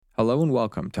Hello and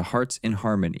welcome to Hearts in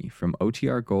Harmony from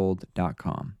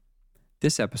OTRGold.com.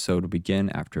 This episode will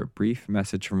begin after a brief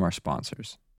message from our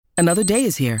sponsors. Another day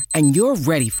is here, and you're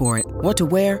ready for it. What to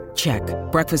wear? Check.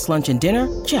 Breakfast, lunch, and dinner?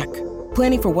 Check.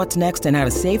 Planning for what's next and how to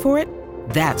save for it?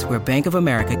 That's where Bank of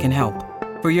America can help.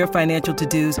 For your financial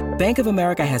to-dos, Bank of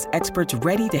America has experts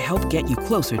ready to help get you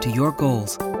closer to your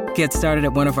goals. Get started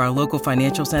at one of our local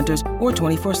financial centers or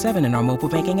 24/7 in our mobile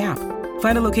banking app.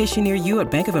 Find a location near you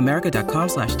at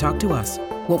bankofamerica.com/talktous.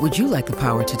 What would you like the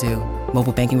power to do?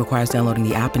 Mobile banking requires downloading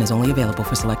the app and is only available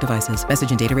for select devices. Message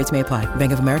and data rates may apply.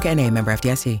 Bank of America N.A., member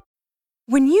FDIC.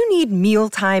 When you need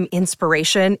mealtime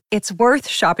inspiration, it's worth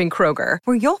shopping Kroger,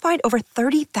 where you'll find over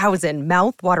 30,000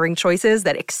 mouth-watering choices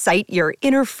that excite your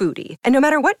inner foodie. And no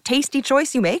matter what tasty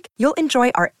choice you make, you'll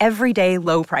enjoy our everyday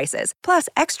low prices, plus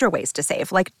extra ways to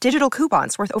save, like digital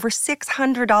coupons worth over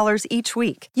 $600 each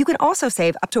week. You can also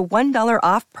save up to $1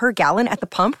 off per gallon at the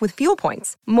pump with fuel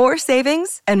points. More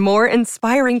savings and more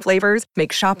inspiring flavors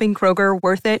make shopping Kroger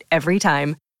worth it every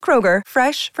time. Kroger,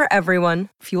 fresh for everyone.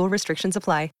 Fuel restrictions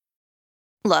apply.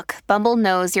 Look, Bumble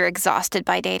knows you're exhausted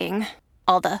by dating.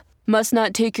 All the, must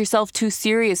not take yourself too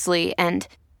seriously, and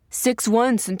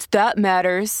 6'1" since that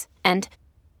matters, and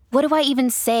what do I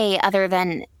even say other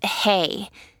than,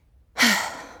 hey?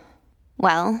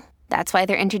 Well, that's why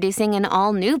they're introducing an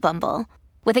all-new Bumble,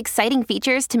 with exciting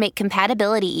features to make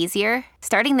compatibility easier,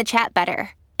 starting the chat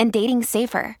better, and dating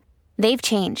safer. They've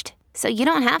changed, so you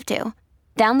don't have to.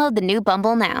 Download the new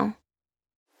Bumble now.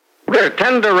 We're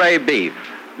Tenderay Beef.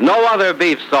 No other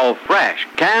beef so fresh,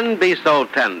 can be so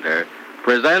tender,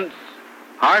 presents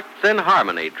Hearts in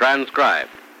Harmony,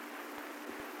 transcribed.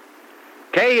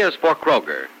 K is for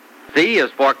Kroger. C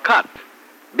is for cut.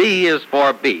 B is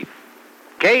for beef.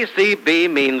 KCB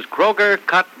means Kroger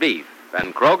cut beef,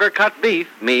 and Kroger cut beef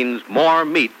means more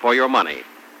meat for your money.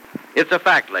 It's a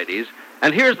fact, ladies,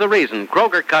 and here's the reason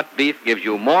Kroger cut beef gives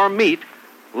you more meat,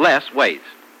 less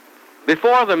waste.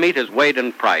 Before the meat is weighed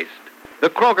and priced, the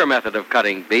Kroger method of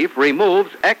cutting beef removes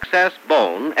excess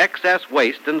bone, excess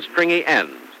waste, and stringy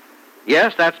ends.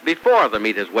 Yes, that's before the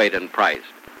meat is weighed and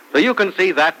priced. So you can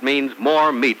see that means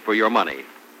more meat for your money.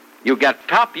 You get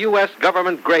top U.S.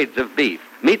 government grades of beef,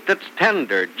 meat that's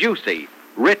tender, juicy,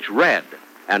 rich red,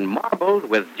 and marbled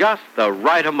with just the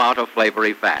right amount of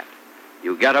flavory fat.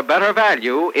 You get a better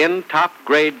value in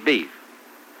top-grade beef.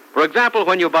 For example,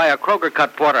 when you buy a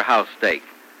Kroger-cut porterhouse steak,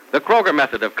 the Kroger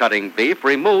method of cutting beef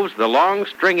removes the long,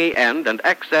 stringy end and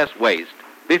excess waste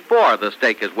before the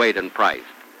steak is weighed and priced.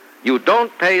 You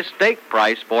don't pay steak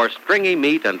price for stringy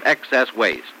meat and excess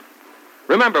waste.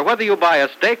 Remember, whether you buy a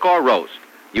steak or roast,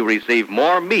 you receive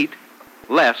more meat,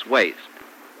 less waste.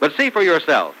 But see for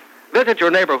yourself. Visit your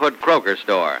neighborhood Kroger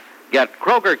store. Get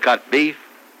Kroger cut beef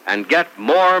and get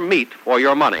more meat for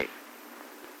your money.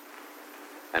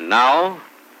 And now,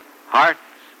 Hearts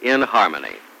in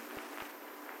Harmony.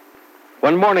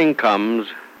 When morning comes,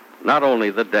 not only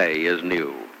the day is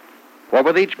new, for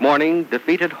with each morning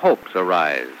defeated hopes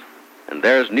arise, and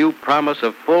there's new promise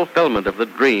of fulfillment of the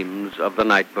dreams of the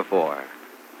night before.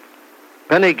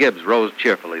 Penny Gibbs rose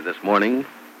cheerfully this morning,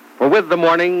 for with the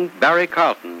morning, Barry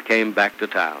Carlton came back to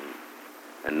town.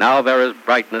 And now there is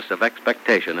brightness of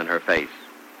expectation in her face,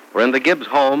 for in the Gibbs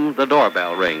home, the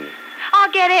doorbell rings.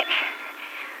 I'll get it.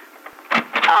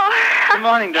 Oh. Good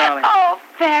morning, darling. Oh,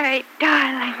 Barry,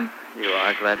 darling. You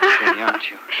are glad to see me, aren't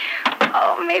you?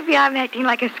 Oh, maybe I'm acting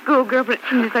like a schoolgirl, but it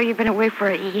seems as though you've been away for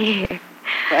a year.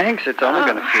 Thanks. It's only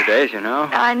been a few days, you know.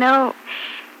 I know.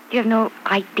 You have no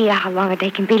idea how long a day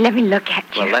can be. Let me look at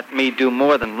you. Well, let me do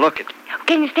more than look at you.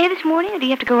 Can you stay this morning, or do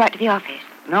you have to go right to the office?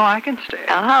 No, I can stay.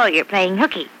 Oh, you're playing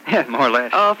hooky. Yeah, more or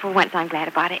less. Oh, for once, I'm glad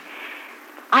about it.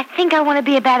 I think I want to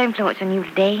be a bad influence on you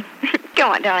today.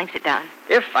 Go on, darling, sit down.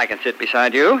 If I can sit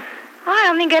beside you. I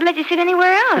don't think I'd let you sit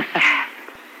anywhere else.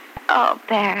 Oh,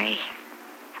 Barry.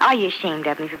 Are you ashamed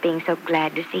of me for being so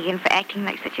glad to see you and for acting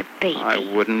like such a baby? I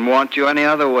wouldn't want you any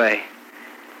other way.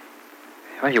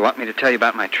 Well, you want me to tell you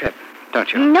about my trip,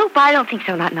 don't you? Nope, I don't think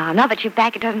so, not now. Now that you're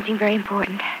back, it doesn't seem very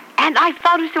important. And I've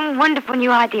thought of some wonderful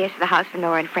new ideas for the house for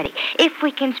Nora and Freddie. If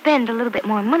we can spend a little bit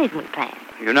more money than we planned.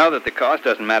 You know that the cost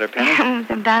doesn't matter, Penny.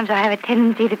 Sometimes I have a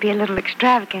tendency to be a little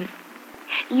extravagant.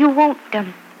 You won't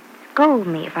scold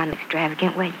me if I'm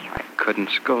extravagant, will you? I couldn't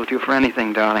scold you for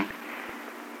anything, darling.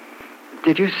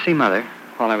 Did you see Mother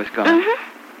while I was gone?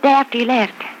 Mm-hmm. Day after you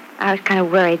left. I was kind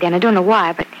of worried then. I don't know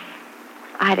why, but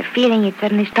I had a feeling you'd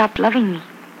suddenly stopped loving me.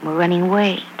 We're running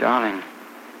away. Darling,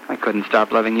 I couldn't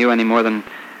stop loving you any more than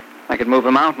I could move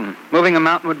a mountain. Moving a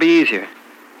mountain would be easier.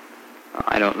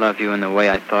 I don't love you in the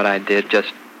way I thought I did,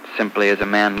 just simply as a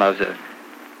man loves a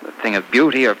thing of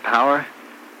beauty or power.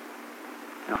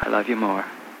 No, I love you more.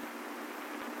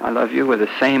 I love you with the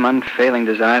same unfailing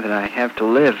desire that I have to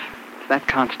live. It's that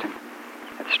constant,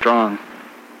 that strong,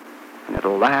 and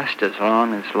it'll last as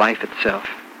long as life itself.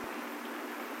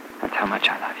 That's how much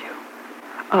I love you.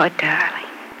 Oh, darling,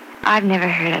 I've never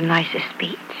heard a nicer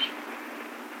speech.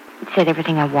 It said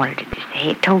everything I wanted it to say.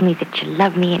 It told me that you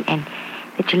love me and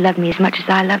that you love me as much as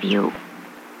I love you.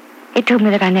 It told me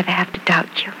that I never have to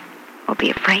doubt you or be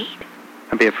afraid.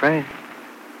 I'll be afraid?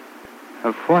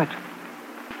 Of what?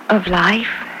 Of life,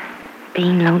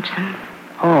 being lonesome.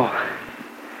 Oh.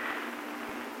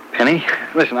 Penny,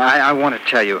 listen, I want to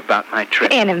tell you about my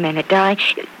trip. In a minute, darling.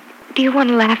 Do you want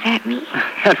to laugh at me?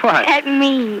 At what? At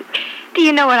me. Do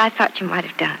you know what I thought you might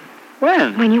have done?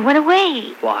 When? When you went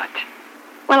away. What?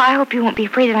 Well, I hope you won't be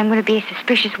afraid that I'm going to be a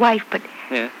suspicious wife, but...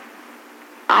 Yeah?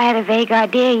 I had a vague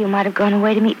idea you might have gone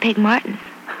away to meet Peg Martin.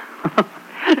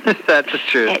 Is that the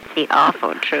truth? It's the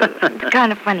awful truth. It's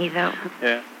kind of funny, though.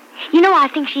 Yeah. You know, I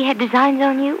think she had designs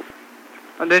on you.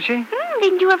 Oh, did she?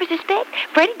 Didn't you ever suspect?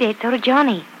 Freddie did, so did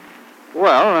Johnny.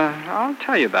 Well, I'll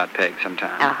tell you about Peg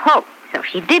sometime. Oh, so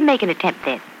she did make an attempt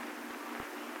then.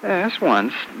 Yes,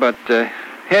 once, but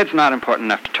head's not important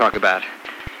enough to talk about,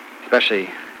 especially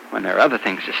when there are other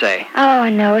things to say. Oh,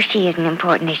 no, she isn't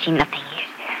important, is she? Nothing is.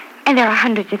 And there are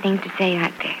hundreds of things to say,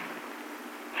 aren't there?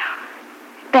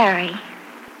 Barry,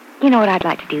 you know what I'd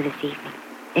like to do this evening,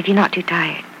 if you're not too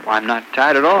tired? Well, I'm not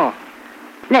tired at all.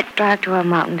 Let's drive to a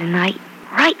mountain tonight,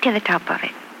 right to the top of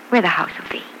it, where the house will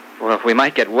be. Well, we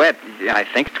might get wet. I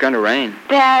think it's going to rain.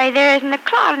 Barry, there isn't a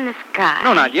cloud in the sky.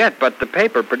 No, not yet, but the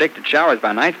paper predicted showers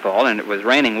by nightfall, and it was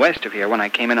raining west of here when I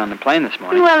came in on the plane this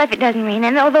morning. Well, if it doesn't rain,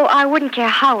 and although I wouldn't care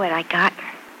how wet I got,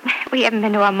 we haven't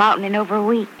been to a mountain in over a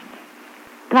week.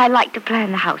 And I like to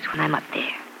plan the house when I'm up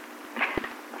there.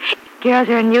 Girls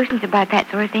are a nuisance about that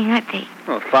sort of thing, aren't they?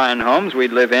 Well, fine homes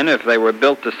we'd live in if they were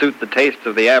built to suit the tastes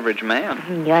of the average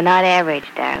man. You're not average,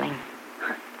 darling.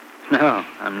 No,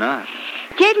 I'm not.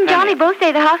 Jed and Johnny both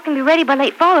say the house can be ready by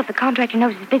late fall if the contractor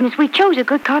knows his business. We chose a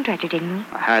good contractor, didn't we?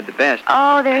 I hired the best.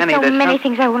 Oh, there are Penny, so there's many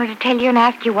things I wanted to tell you and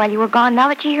ask you while you were gone. Now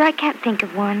that you're here, I can't think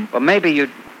of one. Well, maybe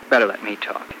you'd better let me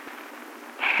talk.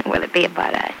 Will it be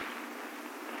about us?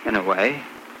 In a way.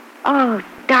 Oh,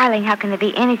 darling, how can there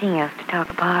be anything else to talk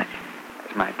about?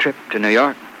 It's my trip to New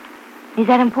York. Is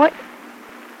that important?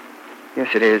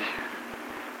 Yes, it is.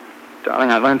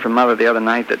 Darling, I learned from Mother the other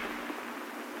night that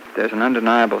there's an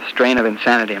undeniable strain of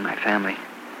insanity in my family.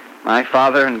 My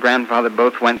father and grandfather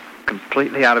both went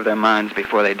completely out of their minds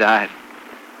before they died.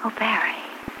 Oh, Barry.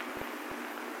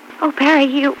 Oh, Barry,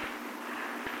 you...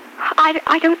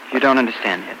 I don't... You don't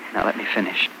understand yet. Now let me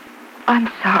finish.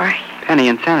 I'm sorry. Penny,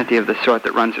 insanity of the sort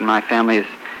that runs in my family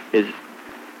is...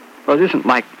 Well, it isn't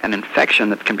like an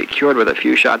infection that can be cured with a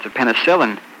few shots of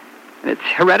penicillin. It's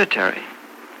hereditary.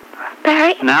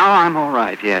 Barry? Now I'm all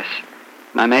right, yes.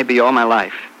 And I may be all my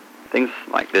life. Things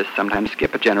like this sometimes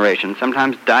skip a generation,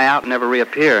 sometimes die out and never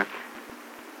reappear.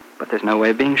 But there's no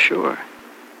way of being sure.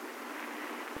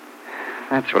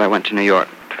 That's what I went to New York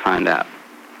to find out.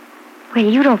 Well,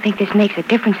 you don't think this makes a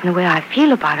difference in the way I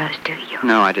feel about us, do you?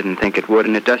 No, I didn't think it would,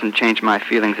 and it doesn't change my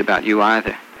feelings about you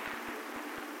either.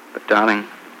 But, darling,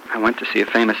 I went to see a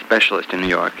famous specialist in New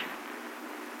York.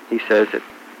 He says that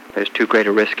there's too great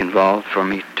a risk involved for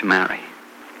me to marry.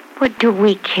 What do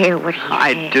we care what he says?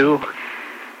 I do.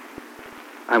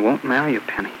 I won't marry you,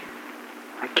 Penny.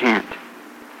 I can't.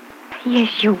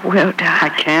 Yes, you will, darling. I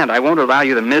can't. I won't allow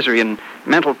you the misery and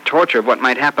mental torture of what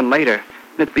might happen later.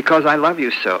 And it's because I love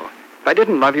you so. If I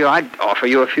didn't love you, I'd offer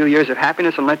you a few years of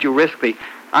happiness and let you risk the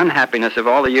unhappiness of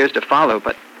all the years to follow.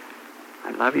 But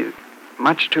I love you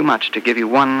much too much to give you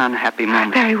one unhappy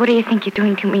moment. Barry, what do you think you're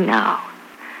doing to me now?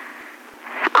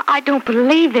 I don't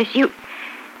believe this. You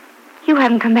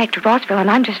haven't come back to Rossville,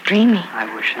 and I'm just dreaming.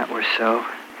 I wish that were so.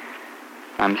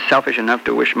 I'm selfish enough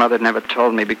to wish Mother never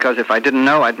told me, because if I didn't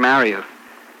know, I'd marry you.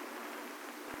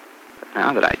 But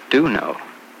now that I do know,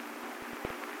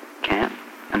 can't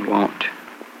and won't.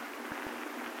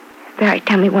 Barry,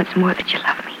 tell me once more that you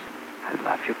love me. I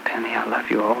love you, Penny. I love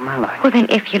you all my life. Well, then,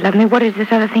 if you love me, what does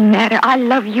this other thing matter? I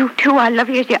love you, too. I love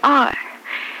you as you are.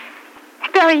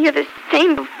 Barry, you're the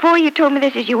same before you told me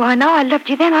this as you are now. I loved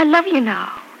you then. I love you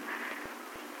now.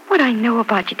 What I know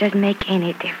about you doesn't make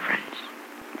any difference.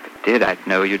 If it did, I'd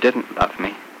know you didn't love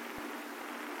me.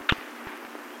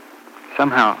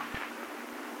 Somehow,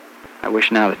 I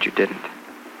wish now that you didn't.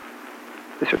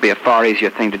 This would be a far easier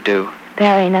thing to do.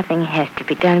 Barry, nothing has to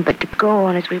be done but to go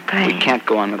on as we plan. We can't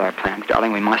go on with our plans,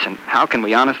 darling. We mustn't. How can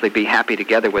we honestly be happy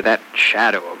together with that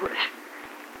shadow over us?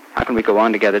 How can we go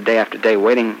on together day after day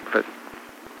waiting for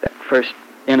that first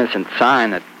innocent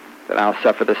sign that I'll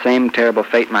suffer the same terrible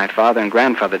fate my father and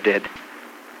grandfather did?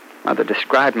 Mother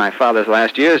described my father's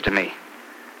last years to me.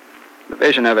 The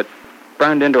vision of it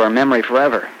burned into her memory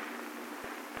forever.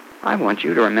 I want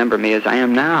you to remember me as I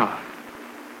am now.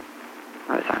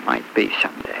 Or as I might be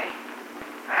someday.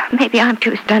 Maybe I'm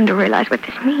too stunned to realize what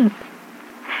this means.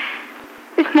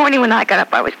 This morning when I got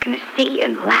up, I was going to see you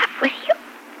and laugh with you.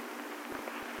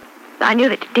 I knew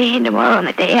that today and tomorrow and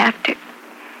the day after,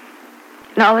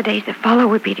 and all the days that follow,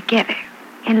 would be together,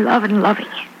 in love and loving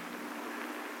you.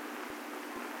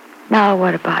 Now,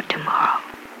 what about tomorrow?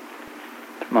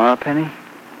 Tomorrow, Penny?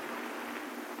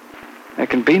 There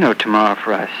can be no tomorrow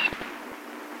for us.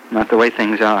 Not the way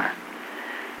things are.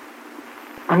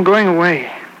 I'm going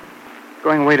away.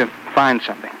 Going away to find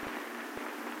something.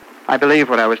 I believe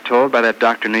what I was told by that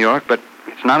doctor in New York, but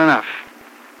it's not enough.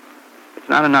 It's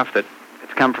not enough that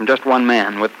it's come from just one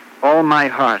man. With all my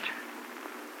heart,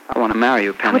 I want to marry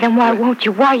you, Penny. Well, then why won't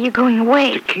you? Why are you going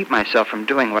away? To keep myself from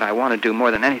doing what I want to do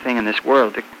more than anything in this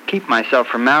world. To keep myself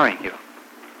from marrying you.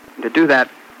 And to do that,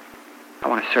 I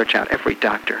want to search out every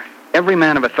doctor, every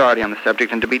man of authority on the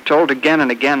subject, and to be told again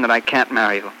and again that I can't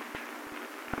marry you.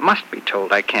 I must be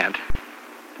told I can't.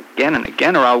 Again and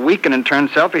again, or I'll weaken and turn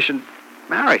selfish and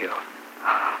marry you.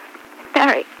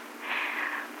 Barry,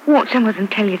 won't some of them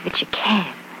tell you that you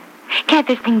can? Can't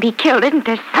this thing be killed? Isn't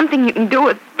there something you can do,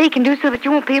 or they can do, so that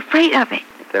you won't be afraid of it?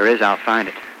 If there is, I'll find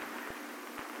it.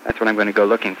 That's what I'm going to go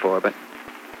looking for, but...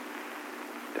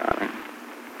 Darling,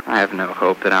 I have no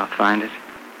hope that I'll find it.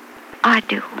 I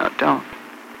do. No, don't.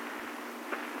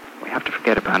 We have to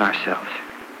forget about ourselves.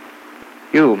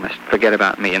 You must forget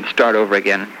about me and start over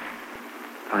again.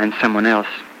 Find someone else.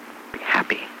 Be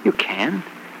happy. You can.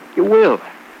 You will.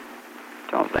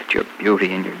 Don't let your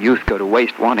beauty and your youth go to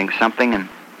waste wanting something and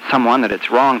someone that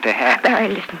it's wrong to have. Barry,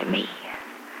 listen to me.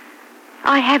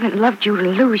 I haven't loved you to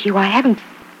lose you. I haven't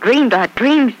dreamed our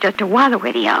dreams just to while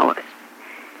away the hours.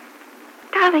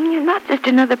 Darling, you're not just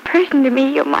another person to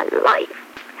me. You're my life.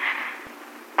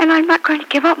 And I'm not going to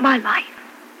give up my life.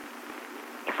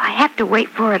 If I have to wait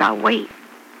for it, I'll wait.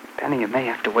 Penny, you may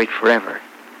have to wait forever.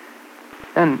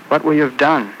 Then what will you have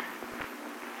done?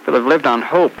 You'll have lived on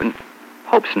hope, and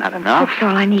hope's not enough. Hope's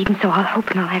all I need, and so I'll hope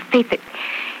and I'll have faith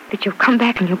that you'll come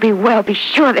back and you'll be well. Be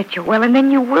sure that you're well, and then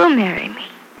you will marry me.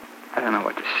 I don't know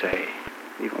what to say,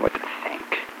 even what to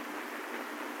think.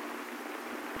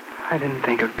 I didn't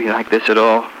think it would be like this at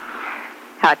all.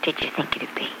 How did you think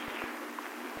it'd be?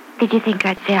 Did you think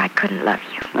I'd say I couldn't love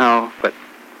you? No, but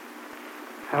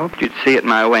I hoped you'd see it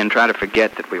my way and try to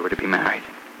forget that we were to be married.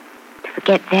 To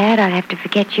forget that, I'd have to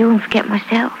forget you and forget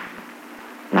myself.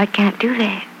 And I can't do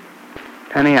that.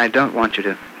 Penny, I don't want you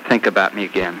to think about me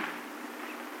again.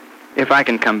 If I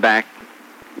can come back,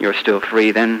 you're still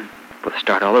free, then we'll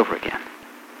start all over again.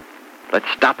 Let's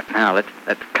stop it now.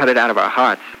 Let's cut it out of our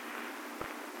hearts.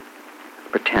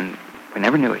 Let's pretend we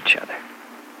never knew each other.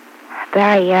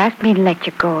 Barry, you asked me to let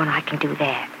you go, and I can do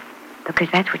that. Because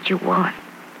that's what you want.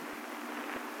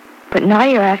 But now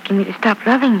you're asking me to stop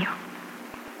loving you.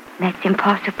 That's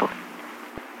impossible.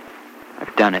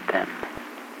 I've done it then.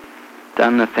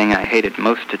 Done the thing I hated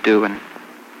most to do and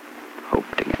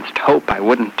hoped against hope I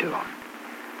wouldn't do.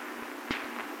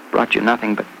 Brought you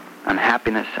nothing but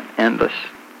unhappiness and endless,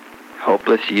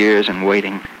 hopeless years and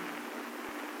waiting.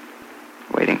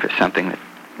 Waiting for something that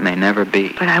may never be.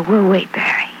 But I will wait,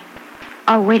 Barry.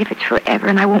 I'll wait if it's forever,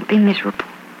 and I won't be miserable.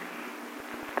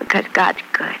 Because God's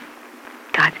good.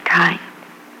 God's kind.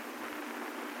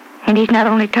 And he's not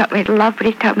only taught me to love, but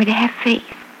he's taught me to have faith.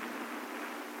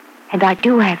 And I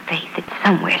do have faith that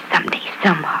somewhere, someday,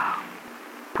 somehow,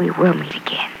 we will meet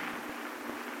again.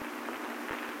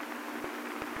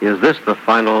 Is this the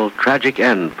final tragic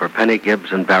end for Penny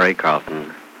Gibbs and Barry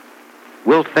Carlton?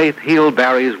 Will faith heal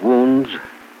Barry's wounds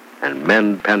and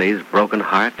mend Penny's broken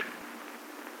heart?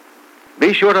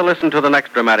 Be sure to listen to the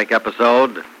next dramatic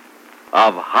episode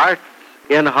of Hearts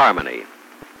in Harmony.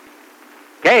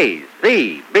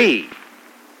 KCB.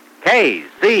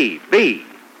 KCB.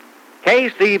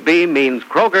 KCB means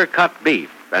Kroger Cut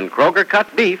Beef, and Kroger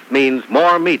Cut Beef means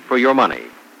more meat for your money.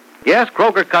 Yes,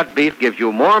 Kroger Cut Beef gives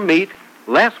you more meat,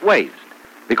 less waste,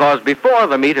 because before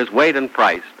the meat is weighed and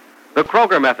priced, the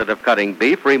Kroger method of cutting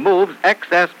beef removes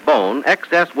excess bone,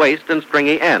 excess waste, and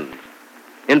stringy ends.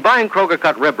 In buying Kroger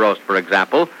Cut rib roast, for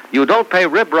example, you don't pay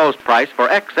rib roast price for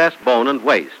excess bone and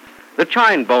waste. The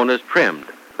chine bone is trimmed,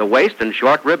 the waist and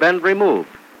short rib end removed,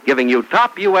 giving you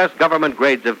top U.S. government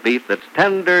grades of beef that's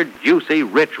tender, juicy,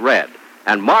 rich red,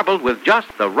 and marbled with just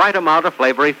the right amount of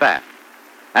flavory fat.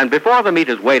 And before the meat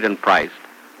is weighed and priced,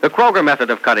 the Kroger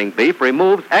method of cutting beef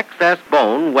removes excess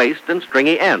bone, waste, and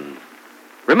stringy ends.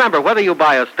 Remember, whether you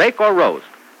buy a steak or roast,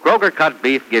 Kroger Cut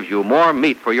Beef gives you more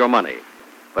meat for your money.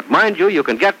 But mind you, you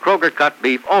can get Kroger cut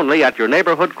beef only at your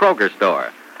neighborhood Kroger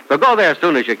store. So go there as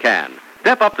soon as you can.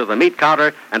 Step up to the meat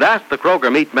counter and ask the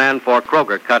Kroger meat man for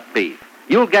Kroger cut beef.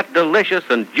 You'll get delicious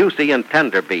and juicy and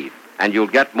tender beef, and you'll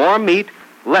get more meat,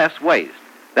 less waste.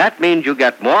 That means you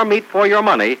get more meat for your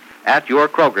money at your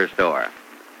Kroger store.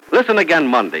 Listen again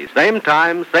Monday, same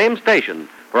time, same station,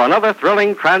 for another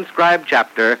thrilling transcribed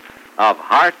chapter of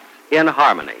Hearts in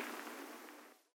Harmony.